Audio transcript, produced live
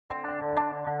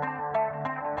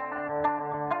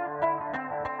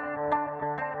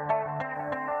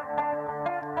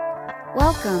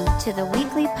Welcome to the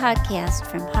weekly podcast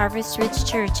from Harvest Ridge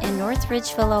Church in North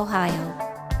Ridgeville, Ohio.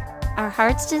 Our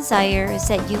heart's desire is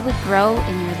that you would grow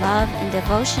in your love and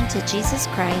devotion to Jesus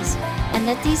Christ, and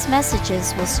that these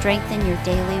messages will strengthen your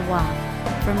daily walk.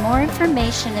 For more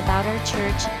information about our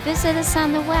church, visit us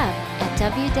on the web at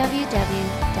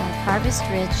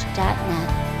www.harvestridge.net.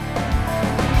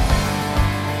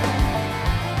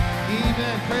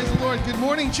 Amen. Praise the Lord. Good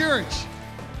morning, church.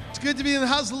 It's good to be in the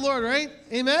house of the Lord, right?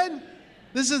 Amen?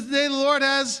 This is the day the Lord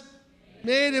has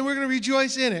made, and we're going to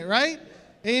rejoice in it, right?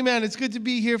 Amen. It's good to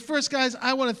be here. First, guys,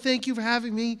 I want to thank you for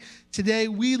having me today.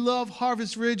 We love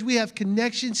Harvest Ridge. We have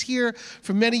connections here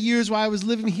for many years while I was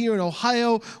living here in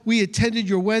Ohio. We attended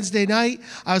your Wednesday night.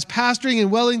 I was pastoring in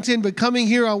Wellington, but coming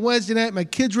here on Wednesday night, my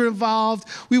kids were involved.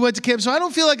 We went to camp. So I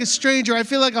don't feel like a stranger. I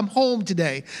feel like I'm home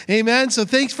today. Amen. So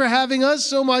thanks for having us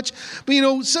so much.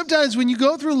 But sometimes when you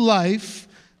go through life,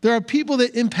 there are people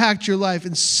that impact your life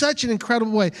in such an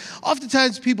incredible way.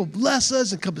 Oftentimes, people bless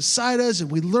us and come beside us, and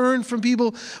we learn from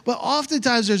people. But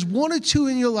oftentimes, there's one or two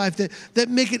in your life that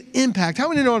make an impact. How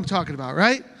many know what I'm talking about,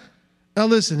 right? Now,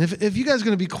 listen, if you guys are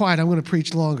going to be quiet, I'm going to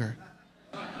preach longer.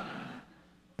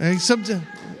 There you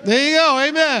go,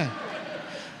 amen.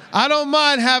 I don't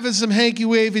mind having some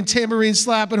hanky-waving, tambourine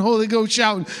slapping, Holy Ghost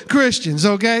shouting Christians,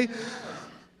 okay?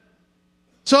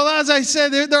 So as I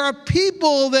said, there are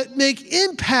people that make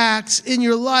impacts in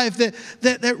your life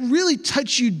that really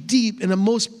touch you deep in a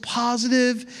most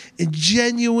positive and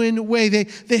genuine way.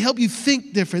 They help you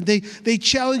think different. They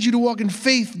challenge you to walk in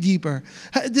faith deeper.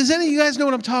 Does any of you guys know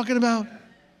what I'm talking about?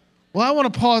 Well, I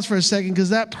want to pause for a second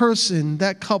because that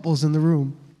couple's in the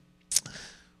room.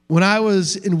 When I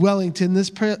was in Wellington, this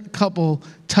couple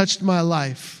touched my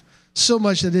life so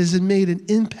much that it has made an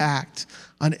impact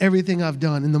on everything I've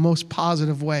done in the most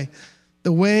positive way.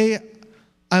 The way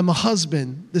I'm a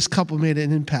husband, this couple made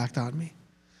an impact on me.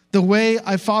 The way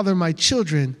I father my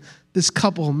children, this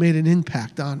couple made an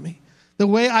impact on me. The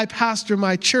way I pastor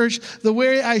my church, the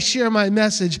way I share my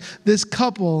message, this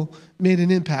couple made an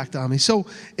impact on me. So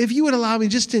if you would allow me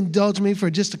just to indulge me for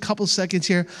just a couple seconds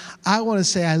here, I want to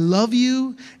say I love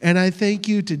you, and I thank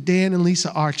you to Dan and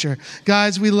Lisa Archer.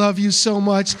 Guys, we love you so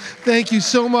much. Thank you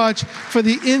so much for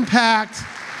the impact.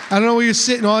 I don't know where you're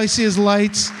sitting. All I see is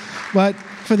lights. But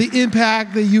for the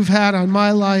impact that you've had on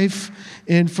my life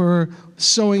and for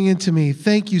sowing into me.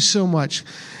 Thank you so much.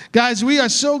 Guys, we are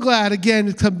so glad,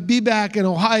 again, to be back in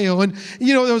Ohio. And,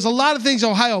 there was a lot of things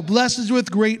Ohio blessed us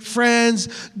with, great friends,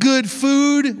 good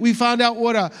food. We found out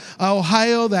what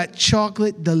Ohio, that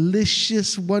chocolate,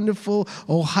 delicious, wonderful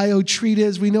Ohio treat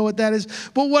is. We know what that is.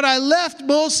 But what I left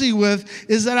mostly with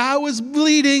is that I was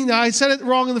bleeding. Now, I said it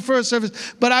wrong in the first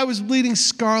service, but I was bleeding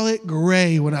scarlet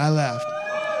gray when I left.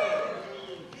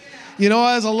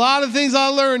 There's a lot of things I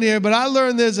learned here, but I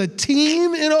learned there's a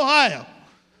team in Ohio.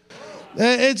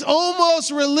 It's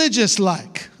almost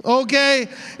religious-like, okay?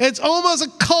 It's almost a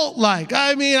cult-like.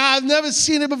 I mean, I've never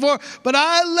seen it before, but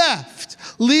I left,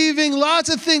 leaving lots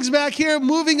of things back here,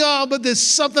 moving on, but there's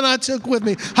something I took with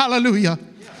me. Hallelujah.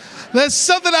 There's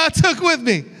something I took with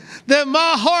me that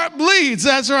my heart bleeds.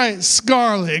 That's right,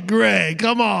 scarlet gray.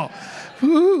 Come on.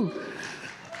 Woo.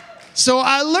 So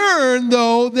I learned,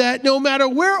 though, that no matter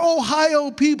where Ohio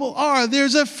people are,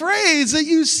 there's a phrase that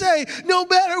you say, no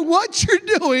matter what you're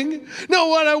doing,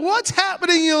 no matter what's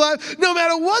happening in your life, no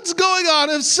matter what's going on,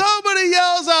 if somebody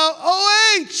yells out,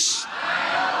 OH,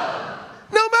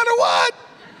 no matter what,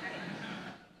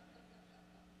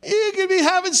 you could be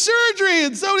having surgery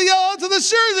and somebody yell out to the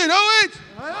surgeon, OH,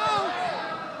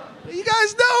 you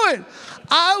guys know it.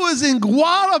 I was in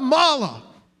Guatemala.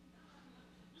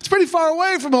 It's pretty far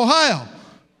away from Ohio.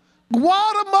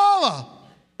 Guatemala.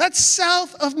 That's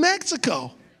south of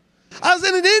Mexico. I was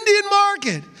in an Indian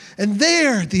market. And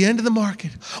there at the end of the market,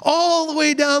 all the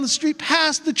way down the street,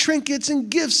 past the trinkets and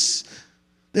gifts,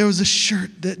 there was a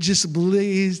shirt that just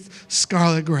blazed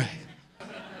scarlet gray.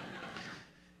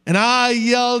 And I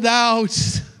yelled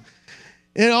out,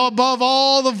 above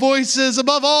all the voices,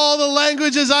 above all the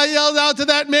languages, I yelled out to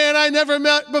that man I never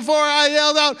met before. I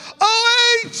yelled out,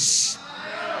 OH!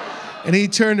 And he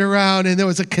turned around, and there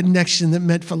was a connection that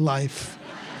meant for life.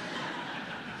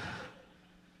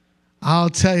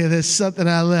 I'll tell you, there's something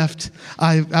I left.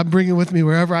 I'm bringing with me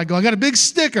wherever I go. I got a big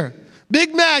sticker,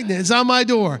 big magnet. It's on my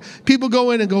door. People go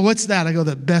in and go, what's that? I go,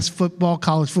 the best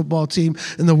college football team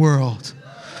in the world.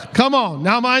 Come on.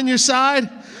 Now am I on your side?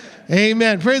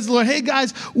 Amen. Praise the Lord. Hey,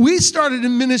 guys, we started a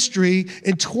ministry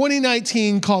in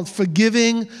 2019 called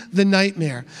Forgiving the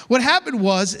Nightmare. What happened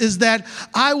is that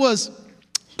I was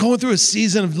going through a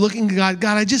season of looking at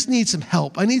God, I just need some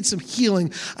help. I need some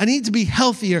healing. I need to be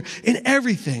healthier in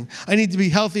everything. I need to be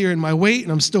healthier in my weight,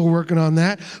 and I'm still working on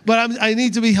that. But I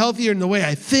need to be healthier in the way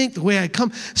I think, the way I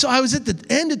come. So I was at the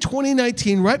end of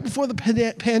 2019, right before the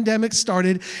pandemic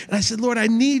started, and I said, Lord, I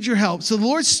need your help. So the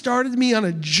Lord started me on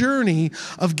a journey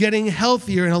of getting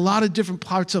healthier in a lot of different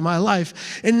parts of my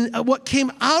life. And what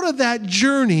came out of that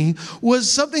journey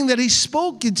was something that he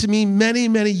spoke into me many,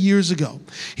 many years ago.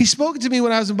 He spoke to me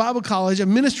when I was in Bible college, a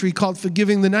ministry called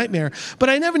Forgiving the Nightmare. But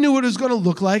I never knew what it was going to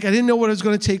look like. I didn't know what was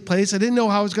going to take place. I didn't know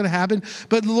how it was going to happen.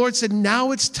 But the Lord said,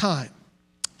 now it's time.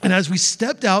 And as we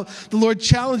stepped out, the Lord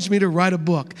challenged me to write a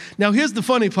book. Now, here's the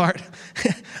funny part.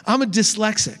 I'm a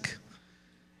dyslexic.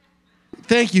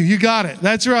 Thank you. You got it.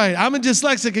 That's right. I'm a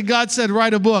dyslexic, and God said,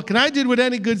 write a book. And I did what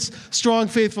any good, strong,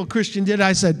 faithful Christian did.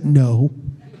 I said, no.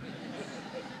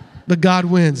 But God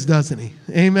wins, doesn't he?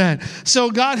 Amen. So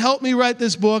God helped me write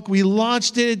this book. We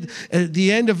launched it at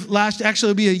the end of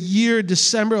it'll be a year,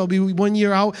 December. It'll be 1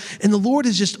 year out. And the Lord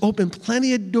has just opened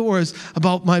plenty of doors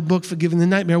about my book, Forgiving the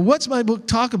Nightmare. What's my book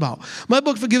talk about? My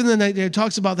book, Forgiving the Nightmare,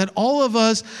 talks about that all of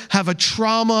us have a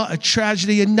trauma, a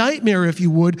tragedy, a nightmare, if you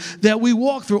would, that we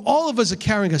walk through. All of us are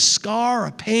carrying a scar,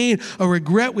 a pain, a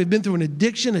regret. We've been through an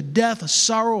addiction, a death, a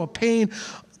sorrow, a pain.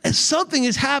 And something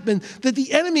has happened that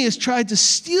the enemy has tried to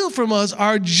steal from us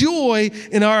our joy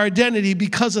and our identity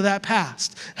because of that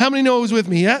past. How many know it was with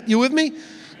me? Yeah? You with me?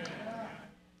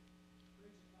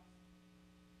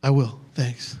 I will.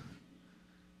 Thanks.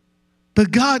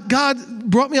 But God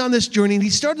brought me on this journey, and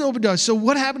he started to open doors. So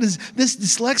what happened is this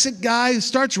dyslexic guy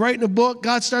starts writing a book.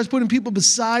 God starts putting people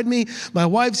beside me. My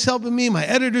wife's helping me. My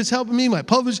editor's helping me. My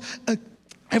publisher.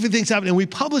 Everything's happening. We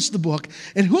published the book.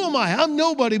 And who am I? I'm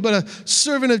nobody but a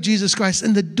servant of Jesus Christ.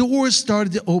 And the doors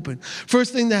started to open.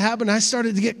 First thing that happened, I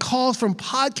started to get calls from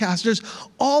podcasters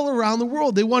all around the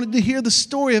world. They wanted to hear the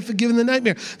story of Forgiving the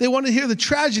Nightmare. They wanted to hear the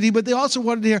tragedy, but they also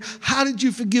wanted to hear, how did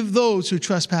you forgive those who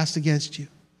trespassed against you?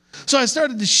 So I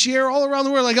started to share all around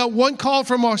the world. I got one call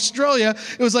from Australia.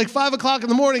 It was like 5 o'clock in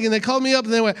the morning, and they called me up,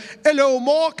 and they went, hello,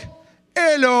 Mark.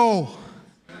 Hello.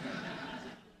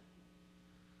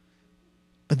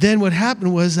 But then what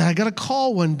happened was I got a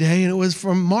call one day, and it was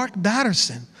from Mark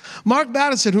Batterson. Mark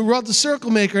Batterson, who wrote The Circle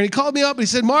Maker. And he called me up, and he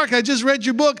said, Mark, I just read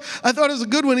your book. I thought it was a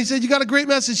good one. He said, you got a great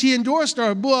message. He endorsed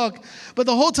our book. But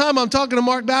the whole time I'm talking to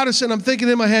Mark Batterson, I'm thinking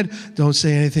in my head, don't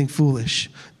say anything foolish.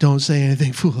 Don't say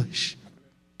anything foolish.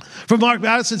 From Mark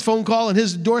Batterson's phone call and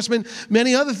his endorsement,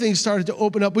 many other things started to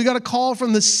open up. We got a call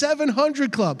from the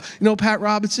 700 Club. You know Pat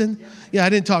Robinson? Yeah, I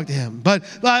didn't talk to him. But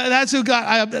that's who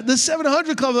got the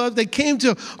 700 Club. They came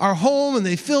to our home, and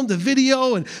they filmed a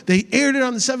video, and they aired it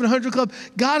on the 700 Club.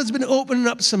 God has been opening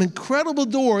up some incredible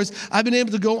doors. I've been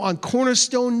able to go on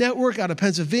Cornerstone Network out of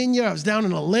Pennsylvania. I was down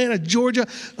in Atlanta, Georgia,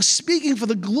 speaking for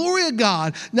the glory of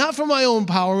God, not for my own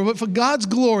power, but for God's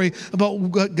glory about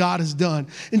what God has done.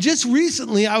 And just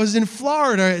recently, I was in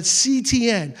Florida at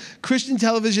CTN, Christian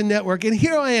Television Network, and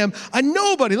here I am, a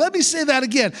nobody. Let me say that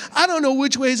again. I don't know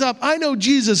which way's up. I know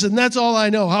Jesus, and that's all I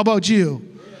know. How about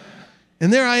you?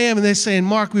 And there I am, and they're saying,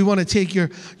 Mark, we want to take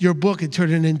your book and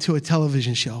turn it into a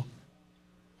television show.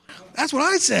 That's what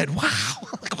I said. Wow.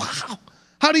 Like, wow.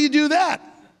 How do you do that?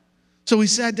 So we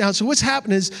sat down. So what's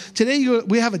happened is today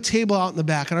we have a table out in the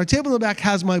back, and our table in the back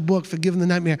has my book, Forgiving the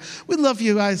Nightmare. We'd love for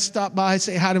you guys to stop by,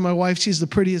 say hi to my wife. She's the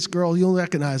prettiest girl. You'll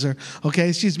recognize her,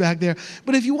 okay? She's back there.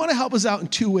 But if you want to help us out in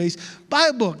two ways, buy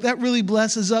a book. That really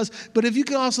blesses us. But if you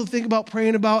can also think about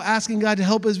praying about asking God to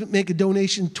help us make a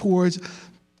donation towards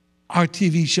our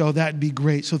TV show, that'd be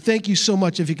great. So thank you so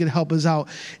much if you could help us out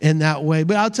in that way.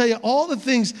 But I'll tell you all the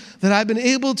things that I've been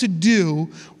able to do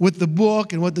with the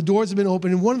book and what the doors have been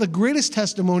open. And one of the greatest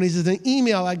testimonies is an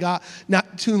email I got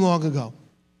not too long ago.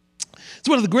 It's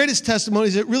one of the greatest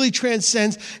testimonies. It really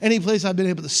transcends any place I've been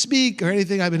able to speak or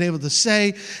anything I've been able to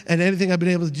say and anything I've been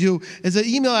able to do. It's an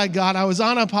email I got. I was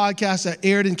on a podcast that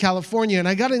aired in California, and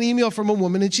I got an email from a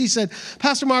woman, and she said,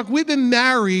 Pastor Mark, we've been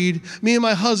married, me and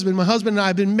my husband and I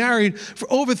have been married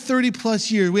for over 30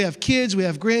 plus years. We have kids, we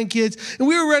have grandkids, and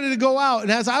we were ready to go out. And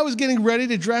as I was getting ready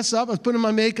to dress up, I was putting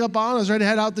my makeup on, I was ready to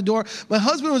head out the door, my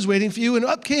husband was waiting for you, and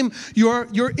up came your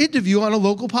interview on a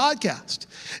local podcast.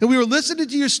 And we were listening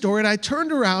to your story, and I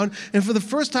turned around, and for the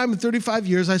first time in 35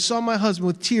 years, I saw my husband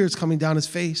with tears coming down his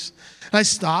face. And I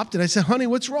stopped, and I said, honey,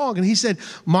 what's wrong? And he said,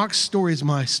 Mark's story is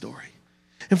my story.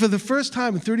 And for the first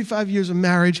time in 35 years of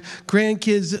marriage,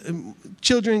 grandkids,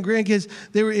 children and grandkids,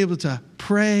 they were able to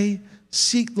pray,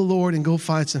 seek the Lord and go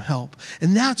find some help.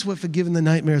 And that's what Forgiving the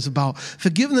Nightmare is about.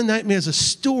 Forgiving the Nightmare is a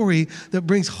story that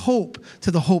brings hope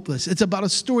to the hopeless. It's about a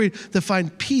story to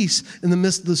find peace in the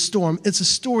midst of the storm. It's a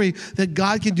story that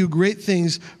God can do great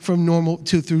things through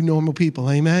normal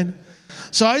people. Amen?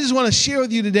 So I just want to share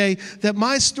with you today that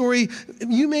my story,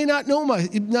 you may not know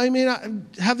you may not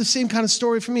have the same kind of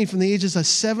story for me. From the ages of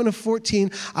 7 to 14,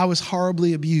 I was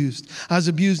horribly abused. I was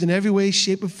abused in every way,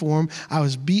 shape, or form. I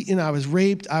was beaten. I was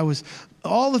raped. I was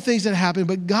all the things that happened,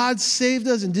 but God saved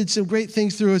us and did some great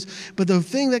things through us. But the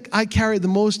thing that I carried the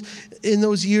most in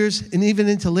those years and even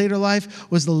into later life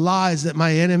was the lies that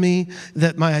my enemy,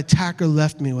 that my attacker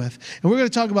left me with. And we're going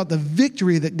to talk about the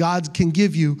victory that God can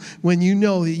give you when you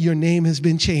know that your name has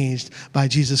been changed by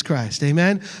Jesus Christ.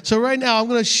 Amen? So right now, I'm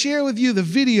going to share with you the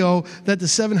video that the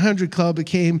 700 Club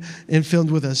came and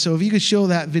filmed with us. So if you could show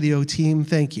that video, team,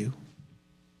 thank you.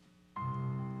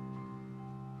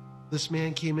 This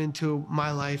man came into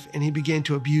my life and he began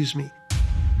to abuse me.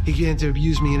 He began to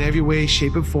abuse me in every way,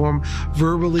 shape, and form,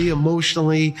 verbally,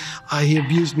 emotionally. He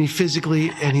abused me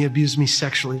physically and he abused me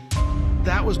sexually.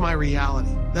 That was my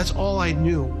reality. That's all I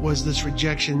knew was this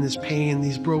rejection, this pain,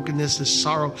 this brokenness, this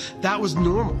sorrow. That was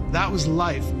normal. That was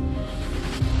life.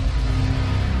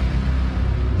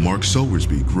 Mark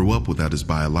Sowersby grew up without his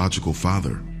biological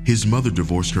father. His mother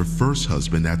divorced her first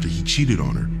husband after he cheated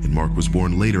on her, and Mark was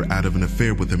born later out of an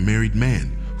affair with a married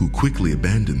man who quickly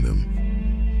abandoned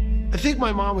them. I think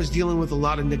my mom was dealing with a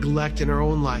lot of neglect in her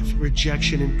own life,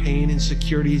 rejection and pain,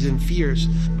 insecurities and fears.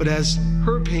 But as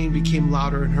her pain became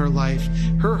louder in her life,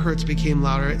 her hurts became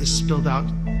louder, it spilled out.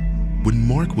 When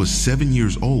Mark was 7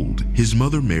 years old, his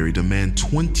mother married a man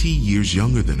 20 years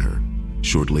younger than her.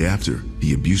 Shortly after,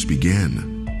 the abuse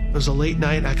began. It was a late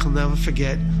night I can never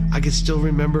forget. I can still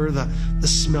remember the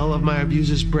smell of my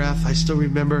abuser's breath. I still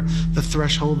remember the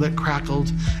threshold that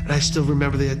crackled, and I still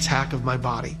remember the attack of my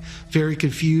body. Very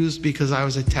confused because I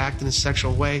was attacked in a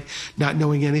sexual way, not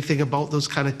knowing anything about those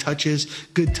kind of touches,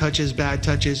 good touches, bad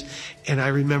touches. And I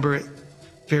remember it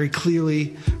very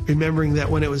clearly, remembering that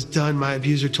when it was done, my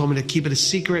abuser told me to keep it a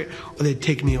secret or they'd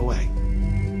take me away.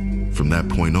 From that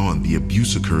point on, the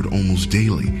abuse occurred almost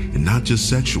daily, and not just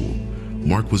sexual.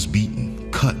 Mark was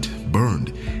beaten, cut, burned,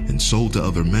 and sold to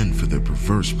other men for their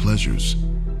perverse pleasures.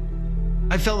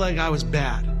 I felt like I was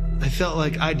bad. I felt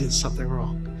like I did something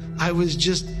wrong. I was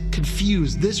just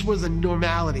confused. This was a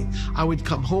normality. I would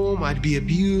come home, I'd be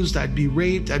abused, I'd be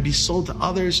raped, I'd be sold to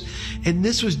others, and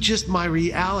this was just my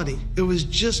reality. It was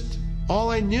just all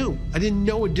I knew. I didn't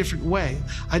know a different way.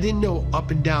 I didn't know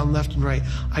up and down, left and right.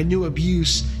 I knew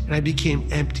abuse, and I became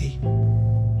empty.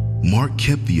 Mark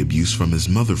kept the abuse from his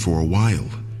mother for a while,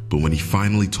 but when he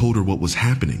finally told her what was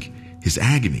happening, his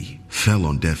agony fell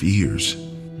on deaf ears.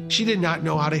 She did not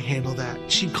know how to handle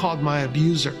that. She called my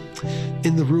abuser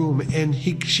in the room, and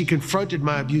she confronted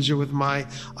my abuser with my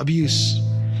abuse,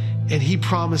 and he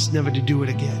promised never to do it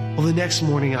again. Well, the next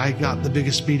morning, I got the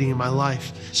biggest beating in my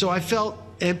life. So I felt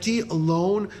empty,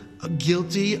 alone,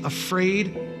 guilty,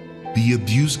 afraid. The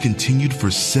abuse continued for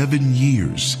 7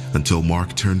 years until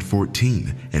Mark turned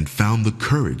 14 and found the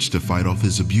courage to fight off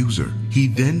his abuser. He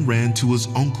then ran to his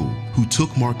uncle, who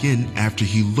took Mark in after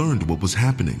he learned what was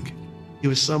happening. He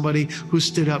was somebody who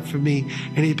stood up for me,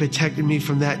 and he protected me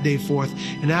from that day forth.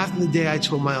 And after the day I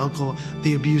told my uncle,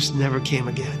 the abuse never came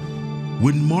again.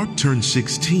 When Mark turned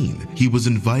 16, he was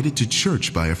invited to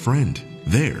church by a friend.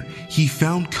 There, he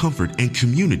found comfort and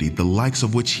community the likes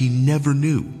of which he never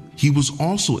knew. He was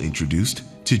also introduced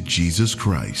to Jesus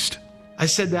Christ. I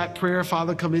said that prayer,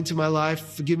 Father, come into my life,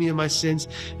 forgive me of my sins,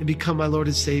 and become my Lord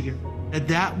and Savior. At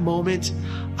that moment,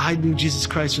 I knew Jesus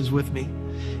Christ was with me,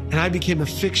 and I became a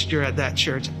fixture at that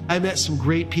church. I met some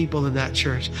great people in that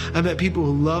church. I met people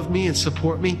who love me and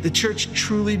support me. The church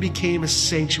truly became a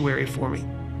sanctuary for me.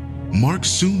 Mark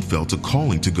soon felt a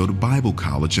calling to go to Bible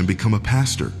college and become a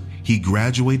pastor. He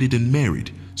graduated and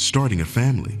married, starting a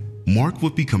family. Mark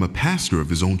would become a pastor of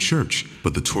his own church,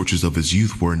 but the tortures of his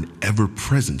youth were an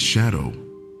ever-present shadow.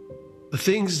 The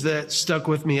things that stuck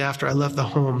with me after I left the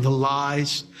home, the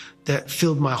lies that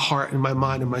filled my heart and my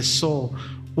mind and my soul,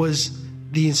 was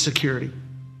the insecurity.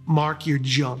 Mark, you're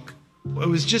junk. It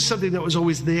was just something that was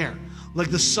always there, like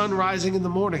the sun rising in the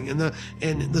morning and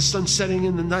the sun setting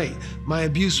in the night. My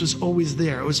abuse was always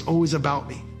there. It was always about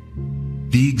me.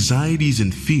 The anxieties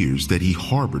and fears that he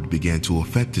harbored began to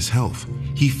affect his health.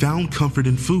 He found comfort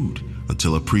in food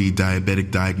until a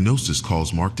pre-diabetic diagnosis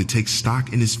caused Mark to take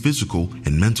stock in his physical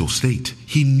and mental state.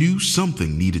 He knew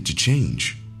something needed to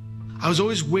change. I was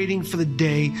always waiting for the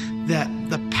day that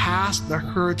the past, the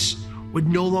hurts, would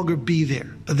no longer be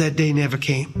there, but that day never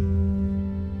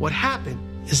came. What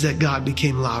happened is that God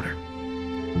became louder.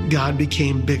 God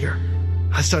became bigger.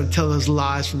 I started to tell those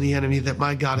lies from the enemy that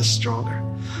my God is stronger.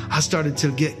 I started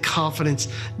to get confidence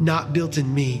not built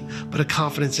in me, but a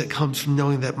confidence that comes from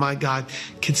knowing that my God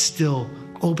can still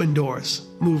open doors,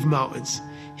 move mountains.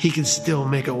 He can still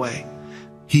make a way.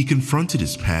 He confronted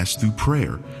his past through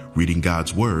prayer, reading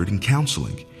God's word, and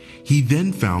counseling. He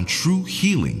then found true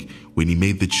healing when he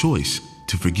made the choice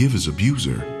to forgive his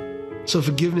abuser. So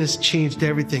forgiveness changed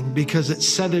everything because it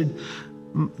severed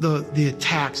the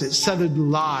attacks, it severed the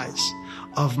lies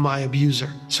of my abuser.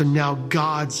 So now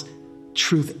God's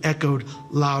truth echoed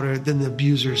louder than the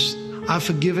abuser's. I've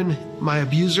forgiven my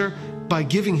abuser by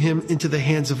giving him into the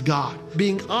hands of God.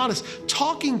 Being honest,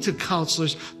 talking to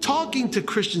counselors, talking to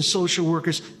Christian social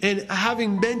workers, and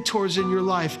having mentors in your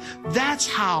life. That's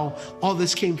how all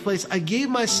this came to place. I gave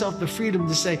myself the freedom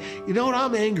to say, you know what,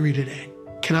 I'm angry today.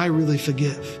 Can I really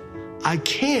forgive? I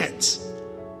can't,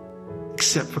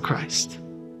 except for Christ.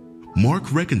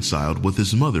 Mark reconciled with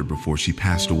his mother before she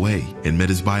passed away and met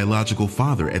his biological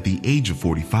father at the age of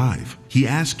 45. He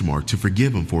asked Mark to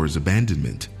forgive him for his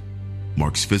abandonment.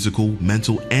 Mark's physical,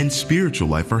 mental, and spiritual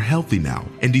life are healthy now,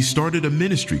 and he started a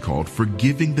ministry called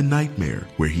Forgiving the Nightmare,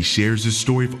 where he shares his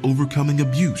story of overcoming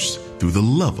abuse through the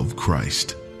love of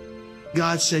Christ.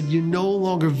 God said, you're no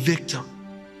longer victim.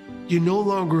 You're no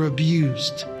longer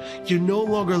abused. You're no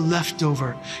longer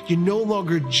leftover. You're no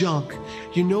longer junk.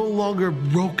 You're no longer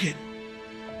broken.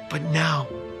 But now,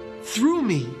 through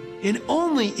me, and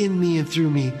only in me and through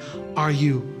me, are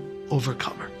you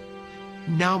overcomer.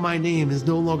 Now my name is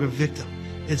no longer victim.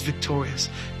 It's victorious.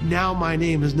 Now my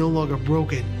name is no longer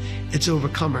broken. It's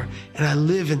overcomer. And I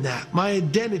live in that. My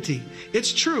identity,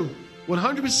 it's true.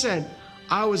 100%.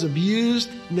 I was abused,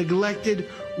 neglected,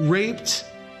 raped.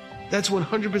 That's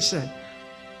 100%.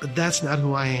 But that's not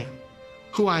who I am.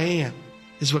 Who I am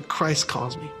is what Christ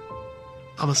calls me.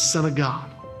 I'm a son of God.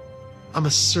 I'm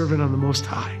a servant of the Most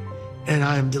High. And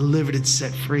I am delivered and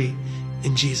set free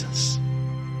in Jesus.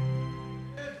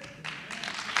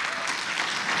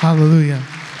 Hallelujah.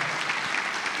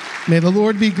 May the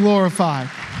Lord be glorified.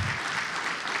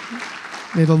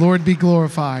 May the Lord be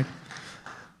glorified.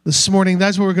 This morning,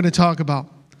 that's what we're going to talk about.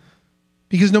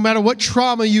 Because no matter what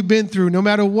trauma you've been through, no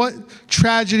matter what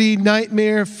tragedy,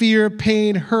 nightmare, fear,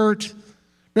 pain, hurt,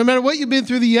 no matter what you've been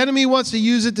through, the enemy wants to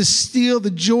use it to steal the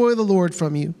joy of the Lord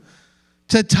from you,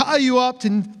 to tie you up,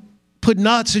 to put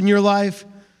knots in your life,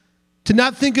 to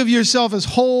not think of yourself as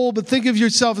whole, but think of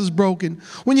yourself as broken.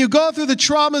 When you go through the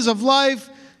traumas of life,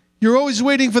 you're always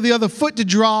waiting for the other foot to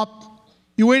drop.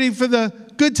 You're waiting for the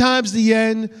good times to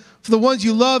end, for the ones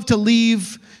you love to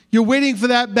leave. You're waiting for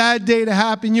that bad day to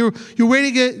happen. You're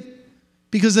waiting it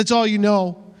because that's all you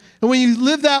know. And when you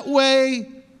live that way,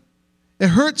 it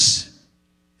hurts,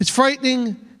 it's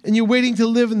frightening, and you're waiting to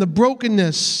live in the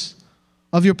brokenness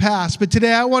of your past. But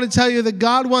today I want to tell you that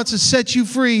God wants to set you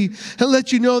free and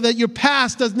let you know that your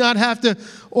past does not have to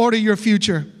order your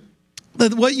future.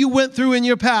 That what you went through in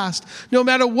your past, no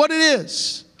matter what it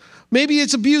is, maybe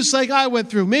it's abuse like I went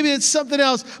through, maybe it's something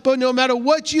else, but no matter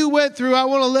what you went through, I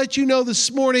want to let you know this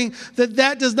morning that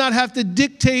that does not have to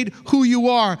dictate who you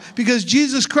are, because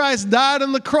Jesus Christ died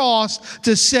on the cross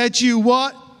to set you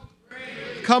what? Free.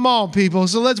 Come on, people.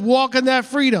 So let's walk in that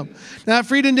freedom. Now, that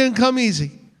freedom didn't come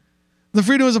easy. The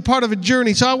freedom is a part of a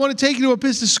journey. So I want to take you to a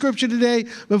piece of scripture today.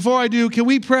 Before I do, can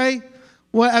we pray?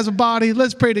 Well, as a body,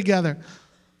 let's pray together.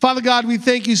 Father God, we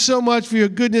thank you so much for your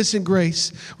goodness and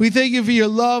grace. We thank you for your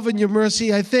love and your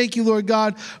mercy. I thank you, Lord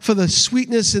God, for the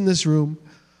sweetness in this room.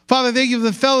 Father, thank you for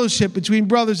the fellowship between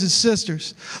brothers and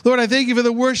sisters. Lord, I thank you for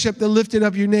the worship that lifted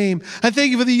up your name. I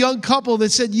thank you for the young couple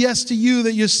that said yes to you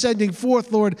that you're sending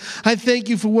forth, Lord. I thank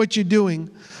you for what you're doing.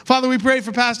 Father, we pray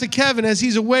for Pastor Kevin as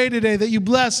he's away today, that you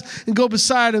bless and go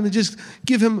beside him and just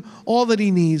give him all that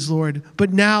he needs, Lord.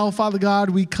 But now, Father God,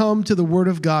 we come to the Word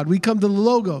of God. We come to the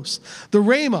Logos, the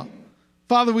Rhema.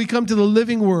 Father, we come to the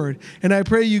living Word, and I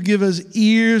pray you give us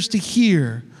ears to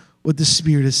hear what the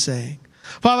Spirit is saying.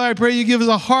 Father, I pray you give us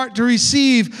a heart to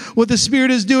receive what the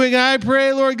Spirit is doing. And I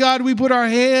pray, Lord God, we put our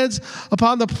hands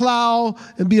upon the plow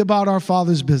and be about our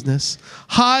Father's business.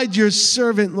 Hide your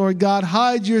servant, Lord God.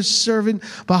 Hide your servant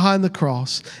behind the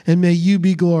cross. And may you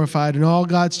be glorified. And all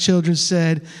God's children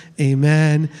said,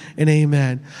 amen and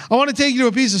amen. I want to take you to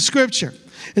a piece of scripture.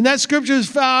 And that scripture is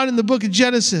found in the book of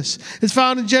Genesis. It's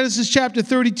found in Genesis chapter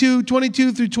 32,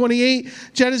 22 through 28.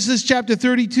 Genesis chapter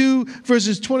 32,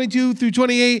 verses 22 through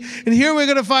 28. And here we're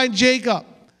going to find Jacob.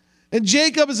 And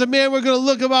Jacob is a man we're going to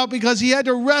look about because he had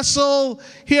to wrestle,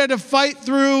 he had to fight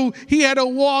through, he had to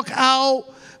walk out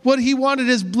what he wanted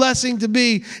his blessing to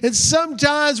be. And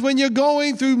sometimes when you're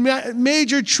going through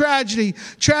major tragedy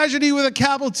with a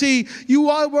capital T,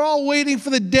 we're all waiting for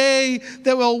the day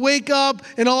that we'll wake up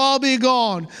and it'll all be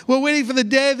gone. We're waiting for the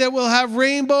day that we'll have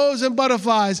rainbows and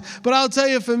butterflies. But I'll tell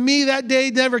you, for me, that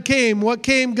day never came. What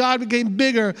came, God became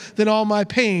bigger than all my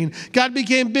pain. God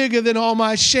became bigger than all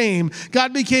my shame.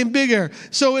 God became bigger.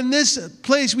 So in this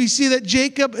place, we see that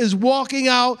Jacob is walking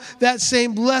out that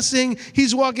same blessing.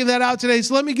 He's walking that out today.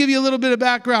 So let me give you a little bit of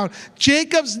background.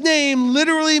 Jacob's name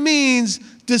literally means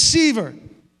deceiver.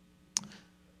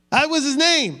 That was his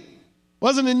name.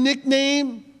 Wasn't a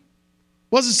nickname.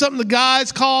 Wasn't something the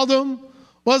guys called him.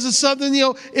 Wasn't something,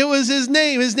 it was his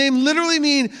name. His name literally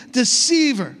means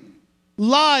deceiver,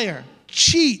 liar,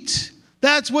 cheat.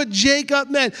 That's what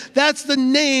Jacob meant. That's the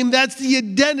name. That's the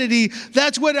identity.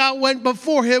 That's what went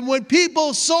before him. When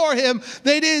people saw him,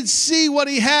 they didn't see what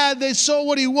he had. They saw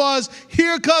what he was.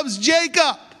 Here comes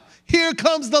Jacob. Here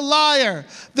comes the liar,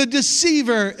 the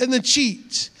deceiver, and the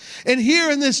cheat. And here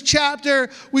in this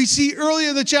chapter, we see earlier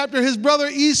in the chapter, his brother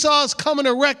Esau is coming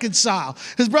to reconcile.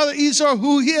 His brother Esau,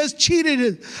 who he has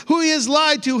cheated, who he has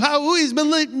lied to, who he's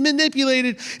been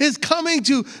manipulated, is coming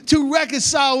to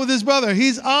reconcile with his brother.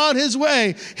 He's on his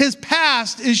way. His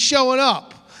past is showing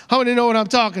up. How many know what I'm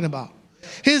talking about?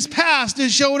 His past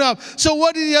is showing up. So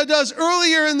what he does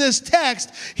earlier in this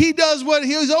text, he does what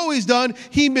he's always done.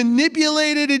 He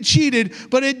manipulated and cheated,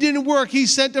 but it didn't work. He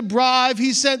sent a bribe.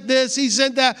 He sent this. He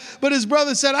sent that. But his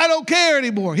brother said, I don't care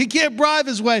anymore. He can't bribe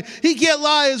his way. He can't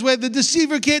lie his way. The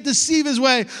deceiver can't deceive his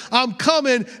way. I'm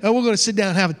coming, and we're going to sit down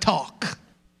and have a talk.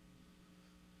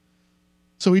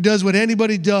 So he does what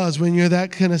anybody does when you're in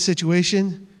that kind of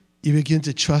situation. You begin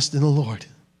to trust in the Lord.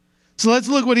 So let's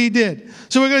look what he did.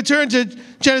 So we're going to turn to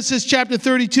Genesis chapter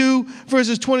 32,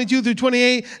 verses 22 through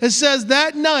 28. It says,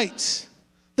 that night,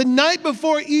 the night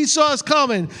before Esau is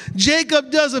coming,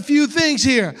 Jacob does a few things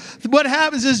here. What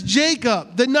happens is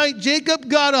the night Jacob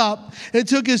got up and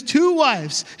took his 2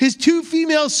 wives, his 2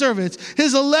 female servants,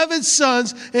 his 11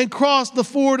 sons, and crossed the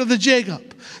ford of the Jacob.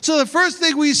 So the first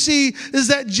thing we see is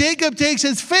that Jacob takes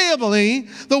his family,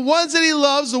 the ones that he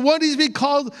loves, the one he's been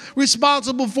called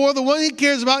responsible for, the one he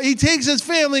cares about. He takes his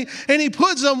family and he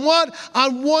puts them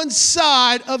on one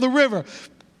side of the river.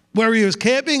 Where he was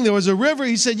camping, there was a river.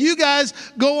 He said, you guys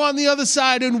go on the other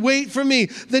side and wait for me.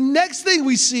 The next thing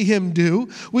we see him do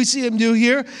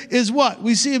here is what?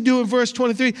 We see him do in verse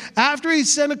 23. After he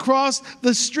sent across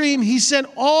the stream, he sent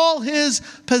all his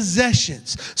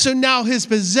possessions. So now his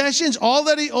possessions, all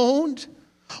that he owned,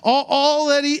 all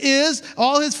that he is,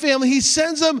 all his family, he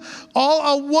sends them all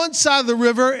on one side of the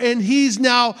river, and he's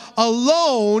now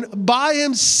alone by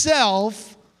himself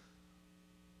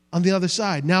on the other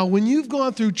side. Now, when you've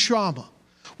gone through trauma,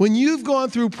 when you've gone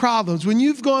through problems, when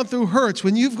you've gone through hurts,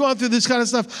 when you've gone through this kind of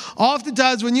stuff,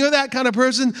 oftentimes when you're that kind of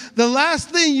person, the last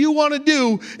thing you want to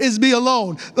do is be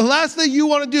alone. The last thing you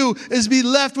want to do is be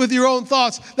left with your own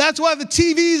thoughts. That's why the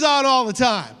TV's on all the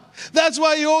time. That's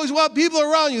why you always want people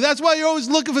around you. That's why you're always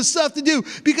looking for stuff to do,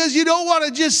 because you don't want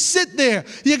to just sit there.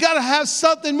 You got to have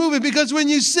something moving, because when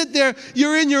you sit there,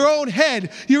 you're in your own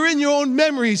head. You're in your own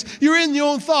memories. You're in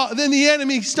your own thought. Then the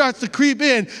enemy starts to creep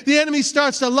in. The enemy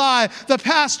starts to lie. The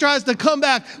past tries to come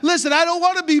back. Listen, I don't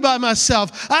want to be by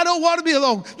myself. I don't want to be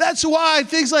alone. That's why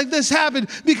things like this happen,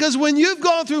 because when you've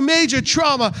gone through major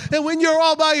trauma and when you're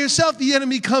all by yourself, the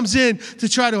enemy comes in to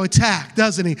try to attack,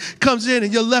 doesn't he? Comes in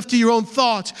and you're left to your own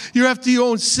thoughts. You're after your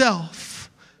own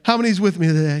self. How many's with me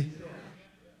today?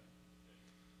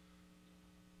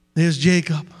 There's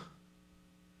Jacob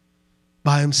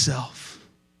by himself.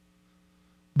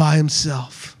 By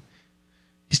himself.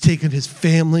 He's taken his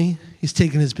family. He's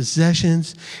taken his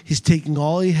possessions. He's taken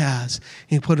all he has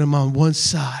and put them on one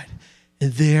side.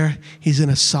 And there he's in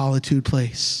a solitude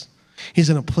place.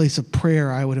 He's in a place of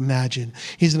prayer, I would imagine.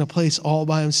 He's in a place all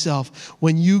by himself.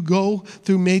 When you go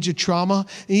through major trauma,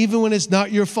 even when it's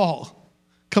not your fault,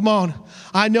 come on.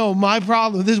 I know my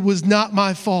problem, this was not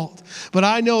my fault. But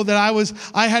I know that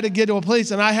I had to get to a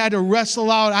place and I had to wrestle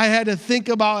out. I had to think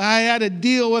about, I had to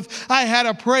deal with, I had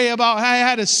to pray about, I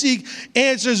had to seek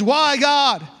answers. Why,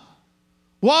 God?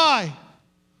 Why?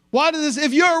 Why did this?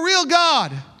 If you're a real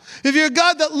God, if you're a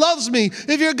God that loves me,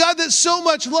 if you're a God that so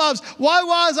much loves, why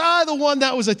was I the one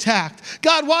that was attacked?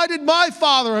 God, why did my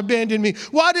father abandon me?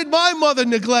 Why did my mother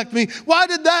neglect me? Why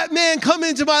did that man come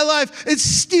into my life and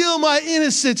steal my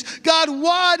innocence? God,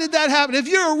 why did that happen? If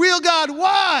you're a real God,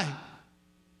 why?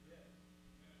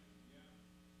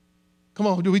 Come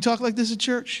on, do we talk like this at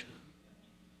church?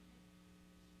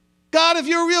 God, if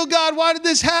you're a real God, why did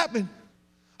this happen?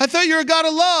 I thought you were a God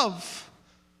of love.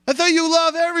 I thought you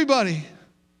loved everybody.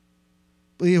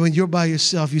 But when you're by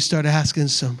yourself, you start asking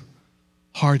some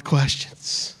hard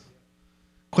questions.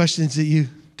 Questions that you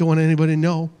don't want anybody to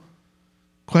know.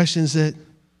 Questions that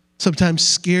sometimes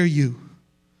scare you,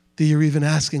 that you're even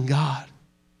asking God.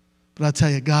 But I'll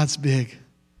tell you, God's big,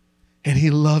 and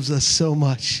he loves us so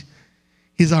much.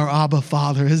 He's our Abba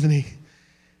Father, isn't he?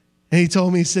 And he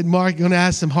told me, he said, Mark, you're going to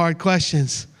ask some hard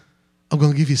questions. I'm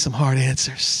going to give you some hard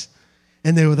answers.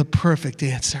 And they were the perfect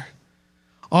answer.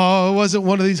 Oh, it wasn't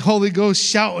one of these Holy Ghost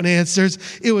shouting answers.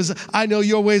 It was, I know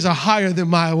your ways are higher than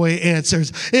my way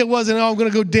answers. It wasn't, oh, I'm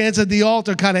going to go dance at the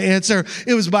altar kind of answer.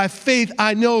 It was by faith,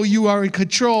 I know you are in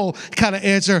control kind of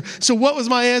answer. So what was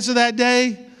my answer that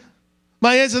day?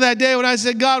 My answer that day when I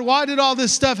said, God, why did all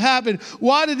this stuff happen?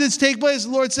 Why did this take place?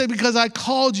 The Lord said, because I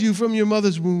called you from your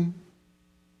mother's womb.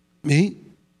 Me?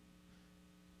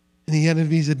 And the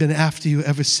enemies have been after you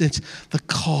ever since the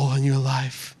call on your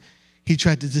life. He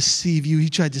tried to deceive you. He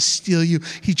tried to steal you.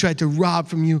 He tried to rob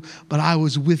from you. But I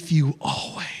was with you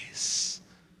always.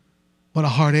 What a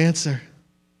hard answer.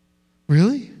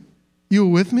 Really? You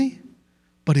were with me?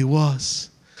 But he was.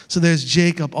 So there's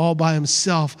Jacob all by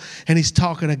himself, and he's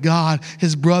talking to God.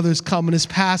 His brother's coming. His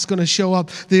past's going to show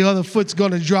up. The other foot's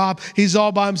going to drop. He's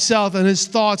all by himself, and his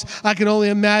thoughts, I can only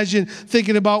imagine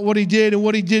thinking about what he did and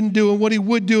what he didn't do and what he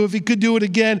would do if he could do it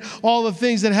again, all the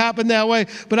things that happened that way.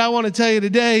 But I want to tell you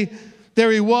today,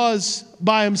 there he was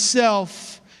by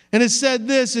himself. And it said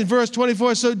this in verse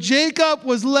 24, so Jacob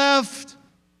was left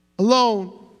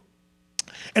alone.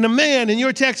 And a man, in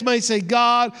your text might say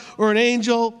God or an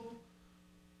angel,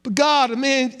 but God, a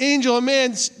man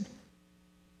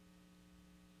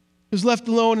was left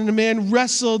alone, and the man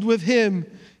wrestled with him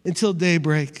until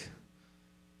daybreak.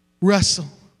 Wrestle.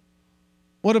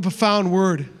 What a profound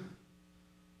word.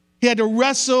 He had to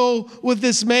wrestle with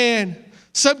this man.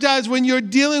 Sometimes when you're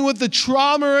dealing with the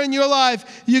trauma in your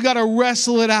life, you got to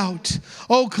wrestle it out.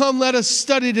 Oh, come, let us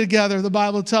study together, the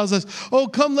Bible tells us. Oh,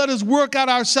 come, let us work out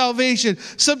our salvation.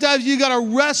 Sometimes you got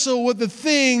to wrestle with the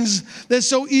things that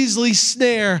so easily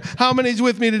snare. How many's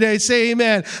with me today? Say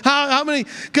amen. How many?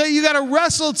 You got to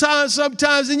wrestle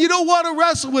sometimes, and you don't want to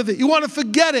wrestle with it. You want to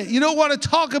forget it. You don't want to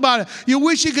talk about it. You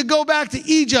wish you could go back to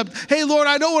Egypt. Hey, Lord,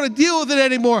 I don't want to deal with it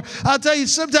anymore. I'll tell you,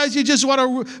 sometimes you just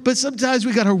want to, but sometimes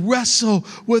we got to wrestle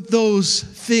with those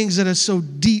things that are so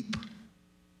deep.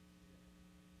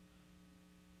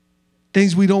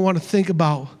 Things we don't want to think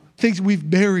about. Things we've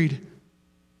buried.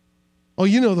 Oh,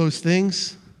 you know those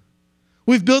things.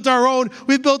 We've built our own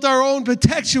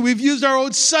protection. We've used our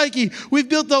own psyche. We've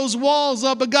built those walls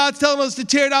up, but God's telling us to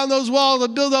tear down those walls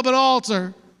and build up an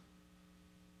altar.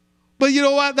 But you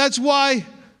know what? That's why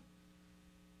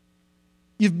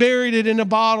you've buried it in a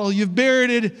bottle. You've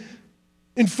buried it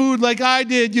in food like I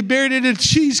did. You buried it in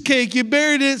cheesecake. You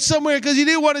buried it somewhere because you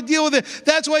didn't want to deal with it.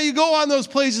 That's why you go on those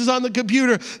places on the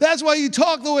computer. That's why you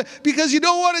talk the way, because you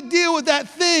don't want to deal with that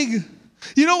thing.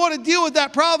 You don't want to deal with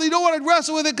that problem. You don't want to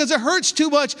wrestle with it because it hurts too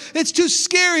much. It's too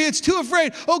scary. It's too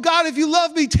afraid. Oh, God, if you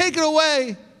love me, take it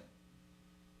away.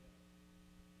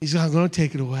 He's not going to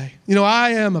take it away. You know, I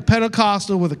am a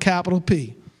Pentecostal with a capital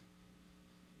P.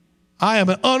 I am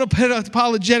an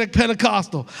unapologetic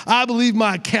Pentecostal. I believe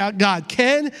my God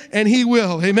can and he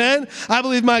will. Amen? I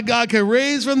believe my God can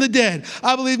raise from the dead.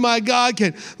 I believe my God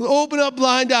can open up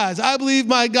blind eyes. I believe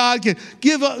my God can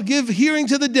give hearing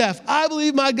to the deaf. I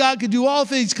believe my God can do all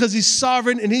things because he's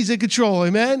sovereign and he's in control.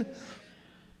 Amen?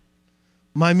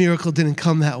 My miracle didn't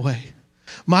come that way.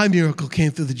 My miracle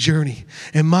came through the journey.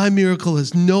 And my miracle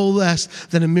is no less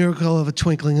than a miracle of a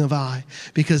twinkling of an eye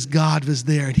because God was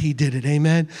there and he did it.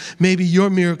 Amen? Maybe your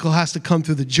miracle has to come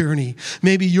through the journey.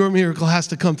 Maybe your miracle has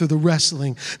to come through the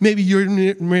wrestling. Maybe your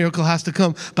miracle has to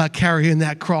come by carrying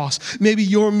that cross. Maybe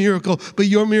your miracle, but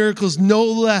your miracle is no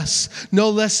less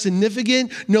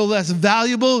significant, no less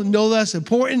valuable, no less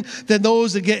important than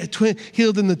those that get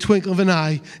healed in the twinkle of an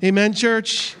eye. Amen,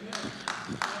 church?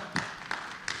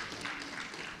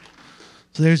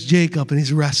 So there's Jacob, and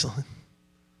he's wrestling.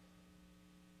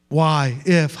 Why?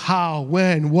 If, how,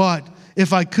 when, what,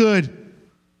 if I could.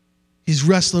 He's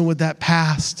wrestling with that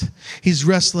past. He's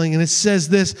wrestling, and it says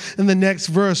this in the next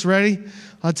verse. Ready?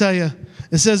 I'll tell you.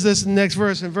 It says this in the next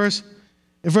verse. In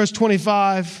verse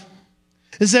 25,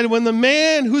 it said, when the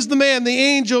man, who's the man? The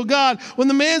angel, God. When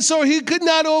the man saw he could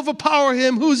not overpower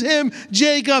him, who's him?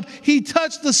 Jacob. He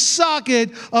touched the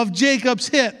socket of Jacob's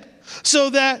hip, so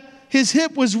that his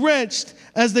hip was wrenched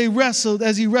as he wrestled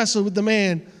with the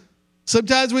man.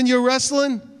 Sometimes when you're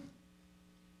wrestling,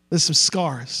 there's some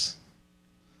scars.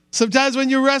 Sometimes when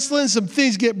you're wrestling, some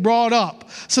things get brought up.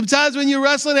 Sometimes when you're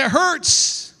wrestling, it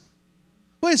hurts.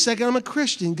 Wait a second, I'm a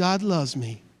Christian. God loves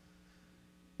me.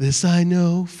 This I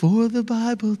know, for the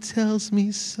Bible tells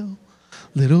me so.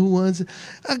 Little ones,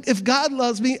 if God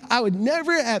loves me, I would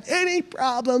never have any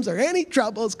problems or any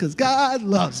troubles because God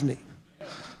loves me.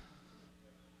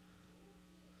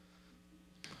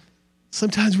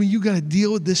 Sometimes when you got to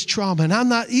deal with this trauma, and I'm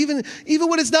not, even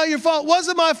when it's not your fault, it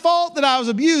wasn't my fault that I was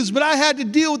abused, but I had to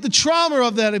deal with the trauma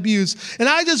of that abuse. And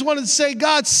I just wanted to say,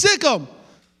 God, sick them.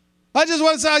 I just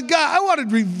wanted to say, God, I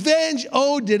wanted revenge.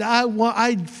 Oh,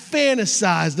 I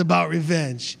fantasized about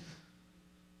revenge.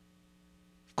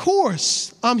 Of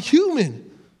course, I'm human.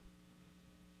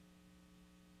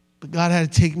 But God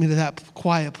had to take me to that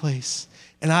quiet place,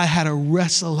 and I had to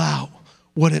wrestle out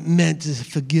what it meant to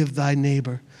forgive thy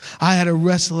neighbor. I had to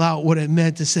wrestle out what it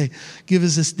meant to say, give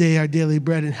us this day our daily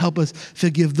bread and help us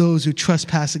forgive those who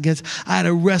trespass against. I had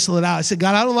to wrestle it out. I said,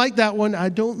 God, I don't like that one. I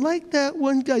don't like that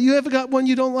one. God, you ever got one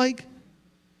you don't like?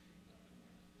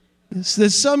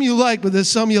 There's some you like, but there's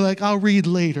some you like, I'll read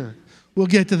later. We'll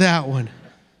get to that one.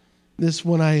 This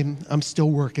one, I'm still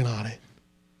working on it.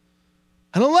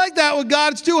 I don't like that one,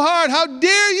 God. It's too hard. How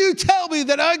dare you tell me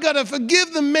that I got to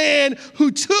forgive the man who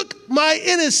took my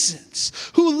innocence,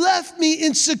 who left me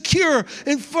insecure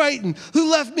and frightened,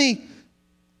 who left me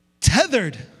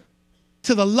tethered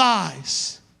to the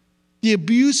lies. The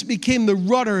abuse became the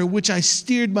rudder in which I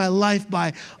steered my life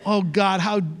by. Oh, God,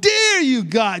 how dare you,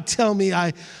 God, tell me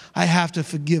I have to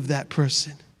forgive that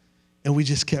person. And we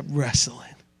just kept wrestling.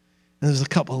 And there was a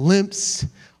couple of limps,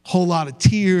 whole lot of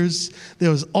tears. There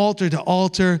was altar to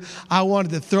altar. I wanted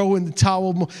to throw in the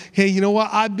towel. Hey, you know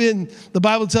what? The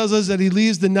Bible tells us that he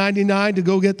leaves the 99 to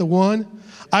go get the one.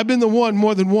 I've been the one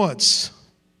more than once.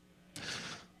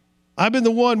 I've been the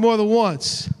one more than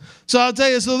once. So I'll tell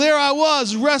you, so there I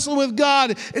was wrestling with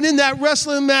God. And in that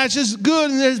wrestling match, there's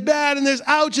good and there's bad and there's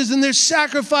ouches and there's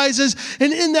sacrifices.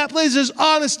 And in that place, there's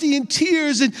honesty and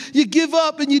tears. And you give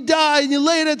up and you die and you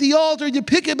lay it at the altar and you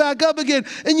pick it back up again.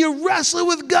 And you're wrestling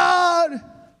with God.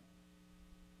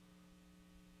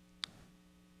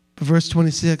 But verse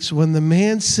 26, when the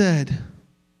man said,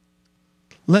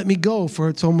 let me go, for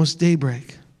it's almost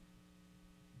daybreak.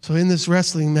 So in this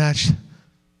wrestling match,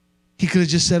 he could have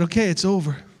just said, okay, it's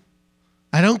over.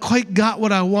 I don't quite got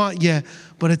what I want yet,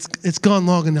 but it's gone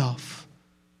long enough.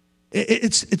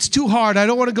 It's too hard. I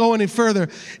don't want to go any further.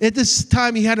 At this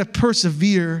time, he had to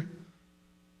persevere.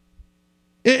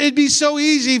 It'd be so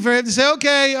easy for him to say,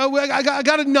 okay, I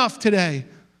got enough today.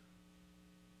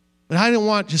 But I didn't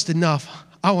want just enough.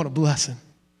 I want a blessing.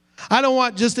 I don't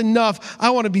want just enough.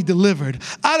 I want to be delivered.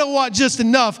 I don't want just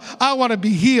enough. I want to be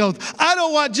healed. I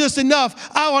don't want just enough.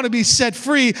 I want to be set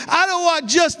free. I don't want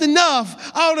just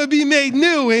enough. I want to be made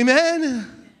new. Amen?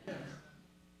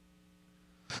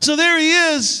 So there he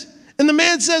is. And the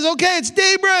man says, okay, it's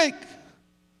daybreak.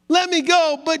 Let me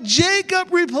go. But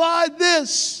Jacob replied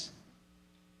this: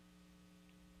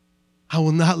 I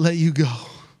will not let you go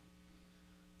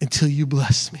until you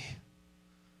bless me.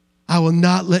 I will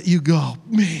not let you go.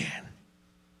 Man,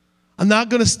 I'm not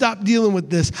going to stop dealing with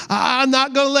this. I'm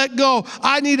not going to let go.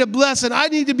 I need a blessing. I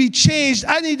need to be changed.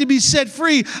 I need to be set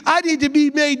free. I need to be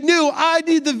made new. I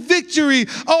need the victory.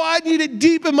 Oh, I need it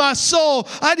deep in my soul.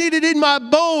 I need it in my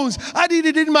bones. I need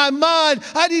it in my mind.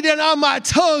 I need it on my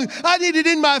tongue. I need it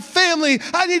in my family.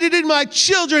 I need it in my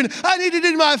children. I need it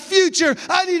in my future.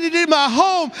 I need it in my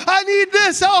home. I need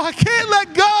this. Oh, I can't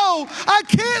let go. I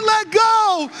can't let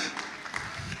go.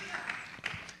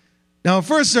 Now, in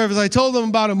first service, I told them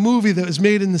about a movie that was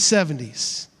made in the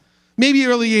 70s, maybe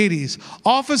early 80s.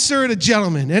 Officer and a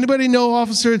Gentleman. Anybody know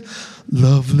Officer?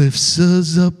 Love lifts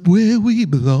us up where we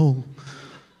belong.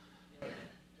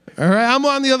 All right, I'm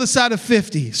on the other side of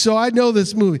 50, so I know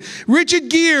this movie.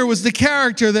 Richard Gere was the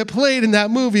character that played in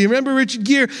that movie. Remember Richard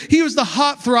Gere? He was the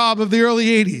heartthrob of the early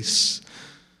 80s.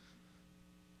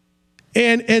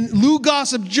 And Lou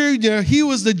Gossett Jr., he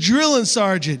was the drilling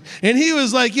sergeant. And he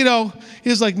was like, he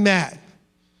was like Matt.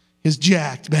 He was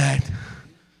jacked, Matt.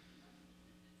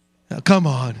 Now, come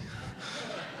on.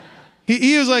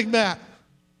 He was like Matt.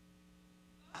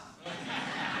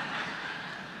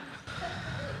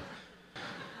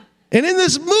 And in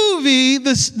this movie,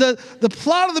 the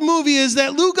plot of the movie is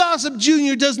that Lou Gossett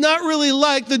Jr. does not really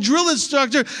like, the drill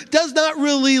instructor does not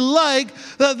really like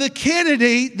the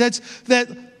candidate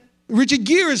that Richard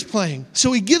Gere is playing.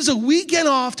 So he gives a weekend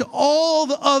off to all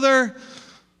the other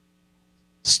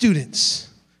students.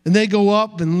 And they go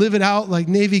up and live it out like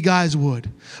Navy guys would.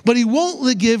 But he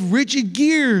won't give Richard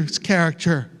Gere's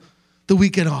character the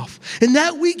weekend off. And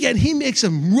that weekend, he makes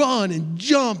them run and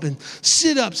jump and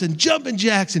sit-ups and jumping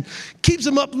jacks and keeps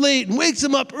them up late and wakes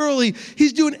them up early.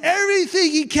 He's doing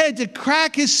everything he can to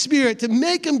crack his spirit, to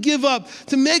make him give up,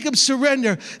 to make him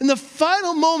surrender. In the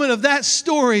final moment of that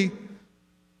story,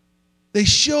 they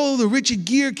show the Richard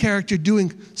Gere character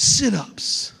doing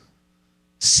sit-ups.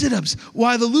 Sit-ups.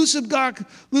 While the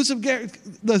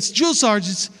the drill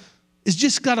sergeant has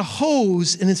just got a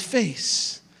hose in his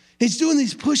face. He's doing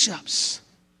these push-ups.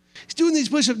 He's doing these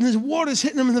push-ups, and his water's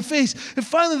hitting him in the face. And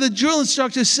finally, the drill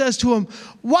instructor says to him,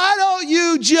 why don't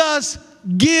you just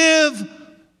give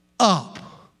up?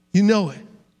 You know it.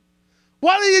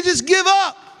 Why don't you just give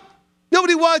up?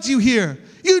 Nobody wants you here.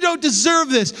 You don't deserve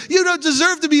this. You don't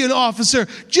deserve to be an officer.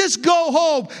 Just go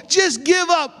home. Just give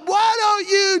up. Why don't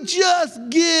you just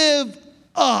give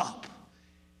up?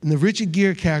 And the Richard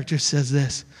Gere character says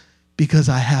this, because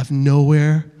I have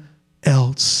nowhere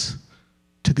else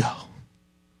to go.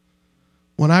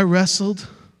 When I wrestled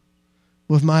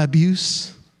with my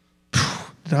abuse,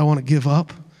 did I want to give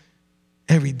up?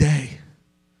 Every day.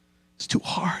 It's too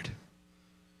hard.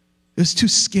 It was too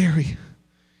scary.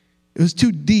 It was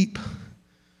too deep.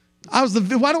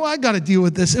 Why do I got to deal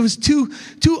with this? It was too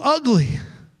ugly.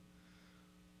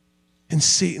 And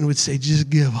Satan would say, just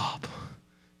give up.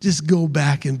 Just go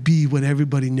back and be what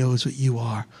everybody knows what you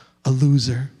are, a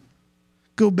loser.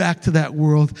 Go back to that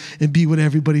world and be what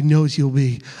everybody knows you'll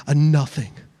be, a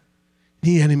nothing.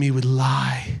 The enemy would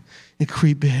lie and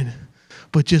creep in.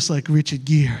 But just like Richard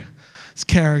Gere, his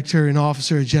character and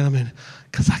officer and gentleman,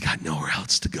 because I got nowhere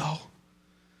else to go.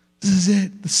 This is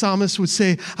it. The psalmist would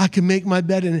say, I can make my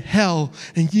bed in hell,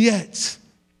 and yet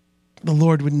the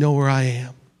Lord would know where I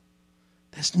am.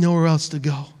 There's nowhere else to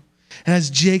go. And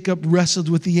as Jacob wrestled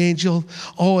with the angel,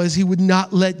 as he would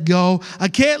not let go, I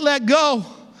can't let go.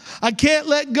 I can't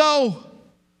let go.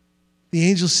 The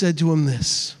angel said to him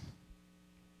this,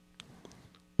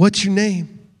 what's your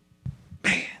name?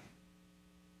 Man.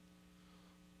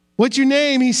 What's your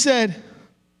name? He said.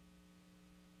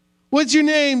 What's your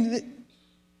name?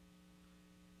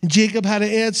 And Jacob had to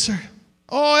answer.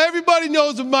 Everybody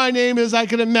knows what my name is, I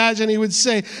can imagine he would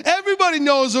say. Everybody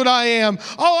knows what I am.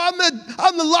 I'm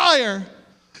the liar.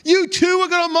 You too are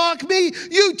going to mock me.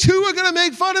 You too are going to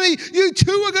make fun of me. You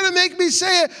too are going to make me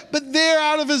say it. But there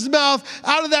out of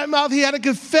that mouth, he had to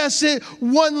confess it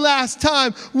one last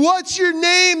time. What's your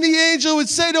name? The angel would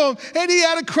say to him. And he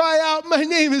had to cry out, my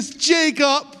name is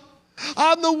Jacob.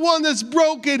 I'm the one that's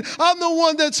broken. I'm the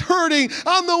one that's hurting.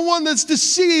 I'm the one that's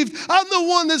deceived. I'm the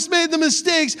one that's made the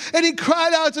mistakes. And he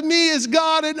cried out to me as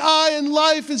God and I in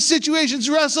life and situations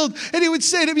wrestled. And he would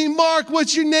say to me, Mark,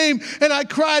 what's your name? And I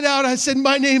cried out. I said,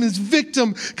 my name is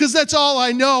Victim, because that's all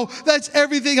I know. That's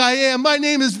everything I am. My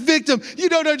name is Victim. You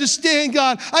don't understand,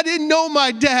 God. I didn't know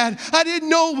my dad. I didn't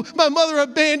know my mother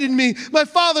abandoned me. My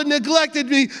father neglected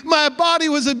me. My body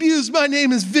was abused. My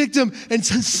name is Victim. And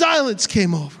silence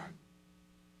came over.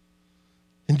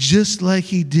 And just like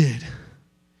he did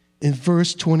in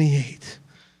verse 28,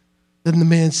 then the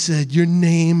man said, your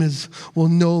name will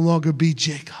no longer be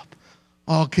Jacob.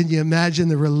 Oh, can you imagine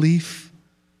the relief?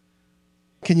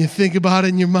 Can you think about it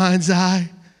in your mind's eye?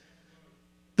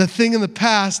 The thing in the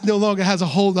past no longer has a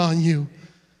hold on you.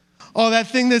 Oh, that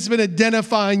thing that's been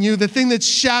identifying you, the thing that's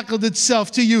shackled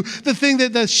itself to you, the thing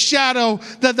that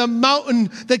the mountain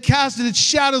that casted its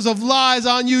shadows of lies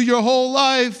on you your whole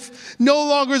life no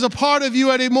longer is a part of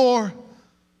you anymore.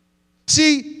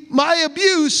 See, my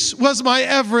abuse was my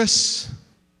Everest.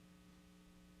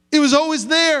 It was always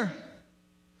there.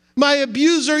 My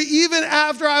abuser, even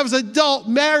after I was adult,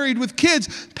 married with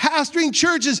kids, pastoring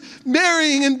churches,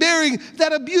 marrying and burying,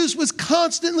 that abuse was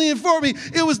constantly in me.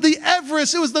 It was the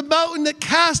Everest. It was the mountain that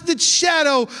cast its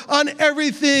shadow on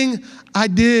everything I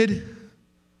did.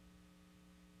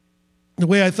 The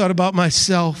way I thought about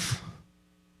myself,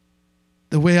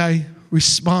 the way I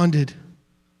responded.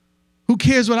 Who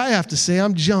cares what I have to say?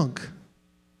 I'm junk.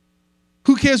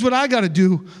 Who cares what I got to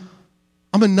do?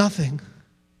 I'm a nothing.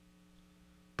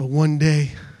 But one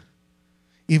day,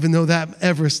 even though that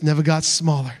Everest never got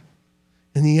smaller,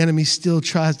 and the enemy still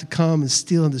tries to come and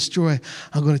steal and destroy,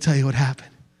 I'm going to tell you what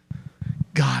happened.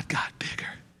 God got bigger.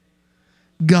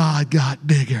 God got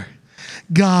bigger.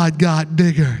 God got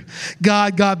bigger.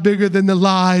 God got bigger than the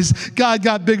lies. God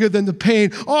got bigger than the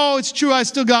pain. Oh, it's true. I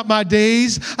still got my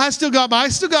days. I still got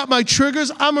my triggers.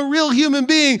 I'm a real human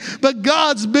being, but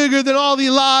God's bigger than all the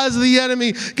lies of the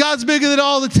enemy. God's bigger than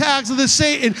all the attacks of the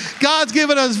Satan. God's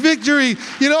given us victory.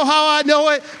 You know how I know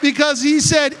it? Because he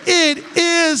said, it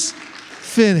is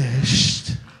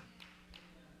finished.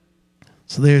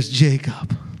 So there's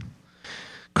Jacob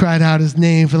cried out his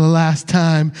name for the last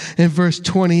time in verse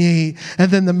 28. And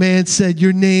then the man said,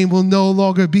 your name will no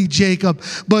longer be Jacob,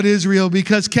 but Israel.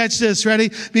 Because, catch this,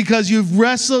 ready? Because you've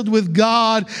wrestled with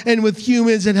God and with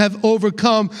humans and have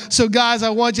overcome. So guys, I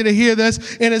want you to hear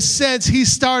this. In a sense, he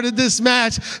started this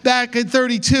match back in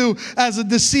 32 as a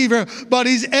deceiver, but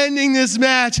he's ending this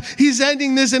match. He's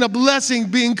ending this in a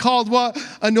blessing, being called what?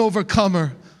 An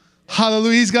overcomer.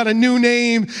 Hallelujah. He's got a new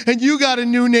name, and you got a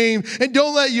new name. And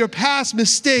don't let your past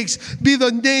mistakes be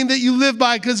the name that you live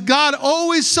by, because God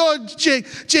always saw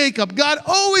Jacob. God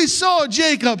always saw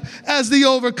Jacob as the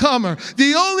overcomer.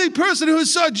 The only person who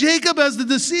saw Jacob as the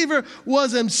deceiver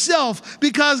was himself,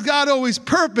 because God always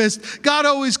purposed, God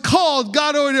always called,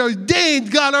 God already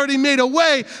ordained, God already made a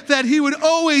way that he would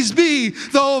always be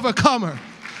the overcomer.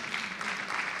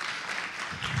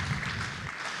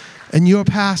 And your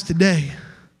past today,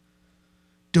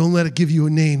 don't let it give you a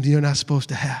name that you're not supposed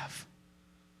to have.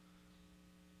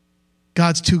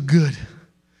 God's too good.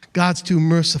 God's too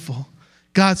merciful.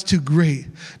 God's too great.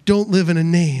 Don't live in a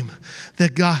name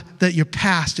that your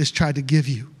past has tried to give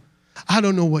you. I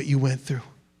don't know what you went through,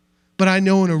 but I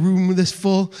know in a room this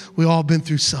full, we've all been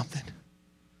through something.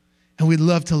 And we'd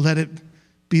love to let it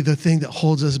be the thing that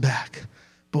holds us back.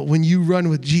 But when you run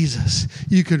with Jesus,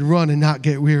 you could run and not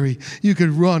get weary. You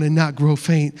could run and not grow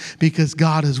faint, because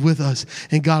God is with us,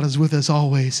 and God is with us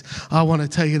always. I want to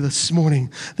tell you this morning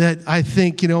that I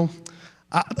think,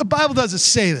 the Bible doesn't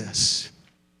say this.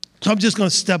 So I'm just going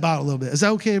to step out a little bit. Is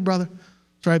that okay, brother?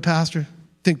 Sorry, Pastor.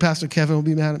 Think Pastor Kevin will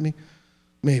be mad at me?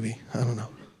 Maybe. I don't know.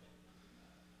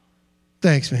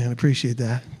 Thanks, man. I appreciate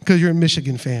that. Because you're a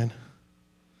Michigan fan.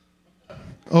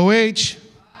 OH.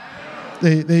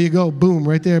 There you go. Boom,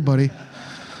 right there, buddy.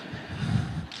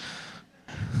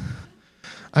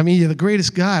 I mean, you're the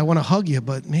greatest guy. I want to hug you,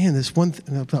 but man, this one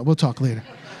thing, we'll talk later.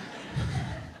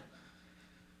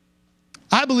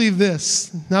 I believe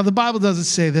this. Now, the Bible doesn't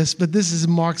say this, but this is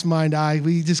Mark's mind eye. Will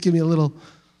you just give me a little?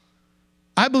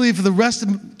 I believe for the rest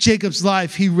of Jacob's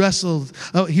life, he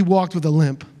walked with a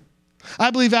limp.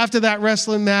 I believe after that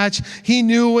wrestling match, he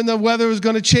knew when the weather was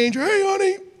going to change. Hey,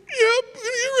 honey, yep, we're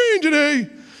going to get rain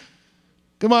today.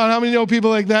 Come on, how many know people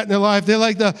like that in their life? They're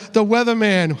like the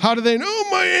weatherman. How do they know?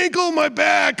 My ankle, my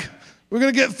back. We're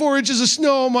going to get 4 inches of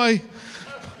snow. My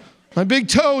big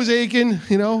toe is aching,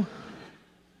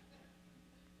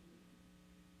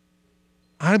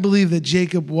 I believe that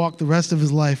Jacob walked the rest of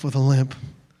his life with a limp.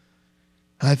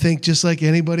 I think just like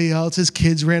anybody else, his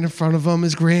kids ran in front of him.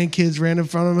 His grandkids ran in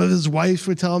front of him. His wife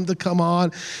would tell him to come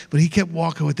on. But he kept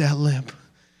walking with that limp,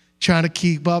 trying to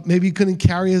keep up. Maybe he couldn't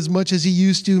carry as much as he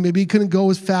used to. Maybe he couldn't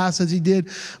go as fast as he did.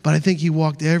 But I think he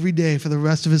walked every day for the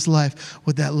rest of his life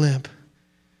with that limp.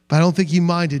 But I don't think he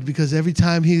minded, because every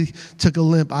time he took a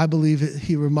limp, I believe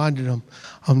he reminded him,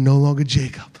 I'm no longer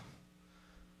Jacob,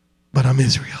 but I'm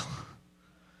Israel.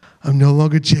 I'm no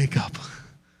longer Jacob,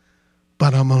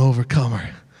 but I'm an overcomer.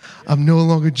 I'm no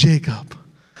longer Jacob,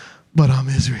 but I'm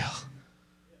Israel.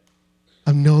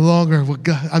 I'm no longer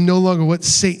what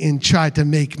Satan tried to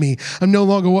make me. I'm no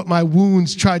longer what my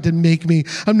wounds tried to make me.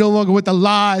 I'm no longer what the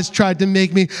lies tried to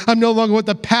make me. I'm no longer what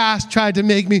the past tried to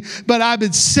make me. But I've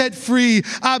been set free.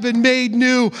 I've been made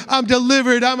new. I'm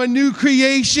delivered. I'm a new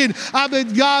creation.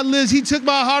 God lives. He took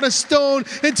my heart of stone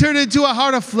and turned it into a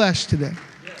heart of flesh today.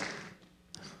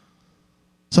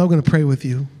 So I'm going to pray with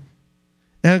you.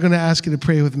 And I'm going to ask you to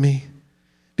pray with me.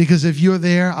 Because if you're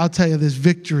there, I'll tell you there's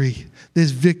victory.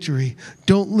 There's victory.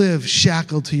 Don't live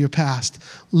shackled to your past.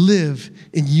 Live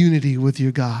in unity with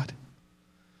your God.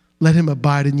 Let him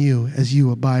abide in you as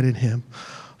you abide in him.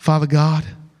 Father God,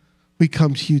 we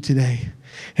come to you today.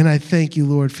 And I thank you,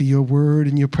 Lord, for your word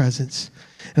and your presence.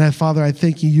 And Father, I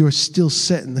thank you're still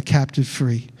setting the captive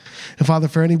free. And Father,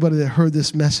 for anybody that heard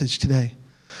this message today,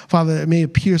 Father, it may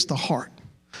have pierced the heart.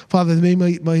 Father, they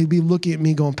may be looking at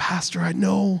me going, Pastor, I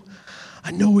know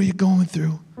what you're going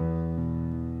through.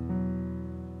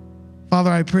 Father,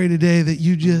 I pray today that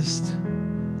you just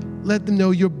let them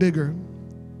know you're bigger.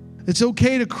 It's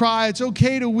okay to cry. It's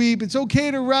okay to weep. It's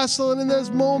okay to wrestle. And in those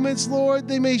moments, Lord,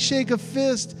 they may shake a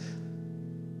fist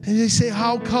and they say,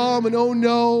 how come? And oh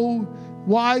no,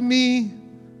 why me?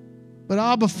 But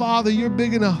Abba, Father, you're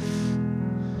big enough.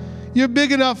 You're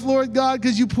big enough, Lord God,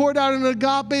 because you poured out an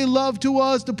agape love to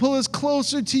us to pull us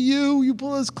closer to you. You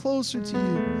pull us closer to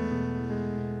you.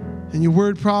 And your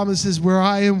word promises, where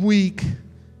I am weak,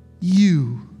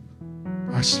 you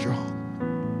are strong.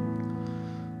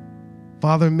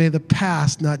 Father, may the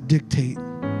past not dictate.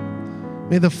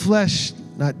 May the flesh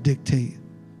not dictate.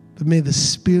 But may the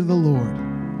Spirit of the Lord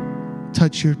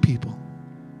touch your people.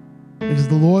 Because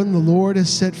the Lord has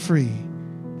set free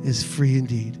is free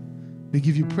indeed. We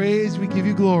give you praise, we give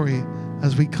you glory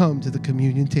as we come to the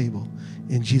communion table.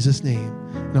 In Jesus' name.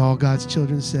 And all God's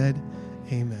children said,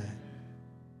 amen.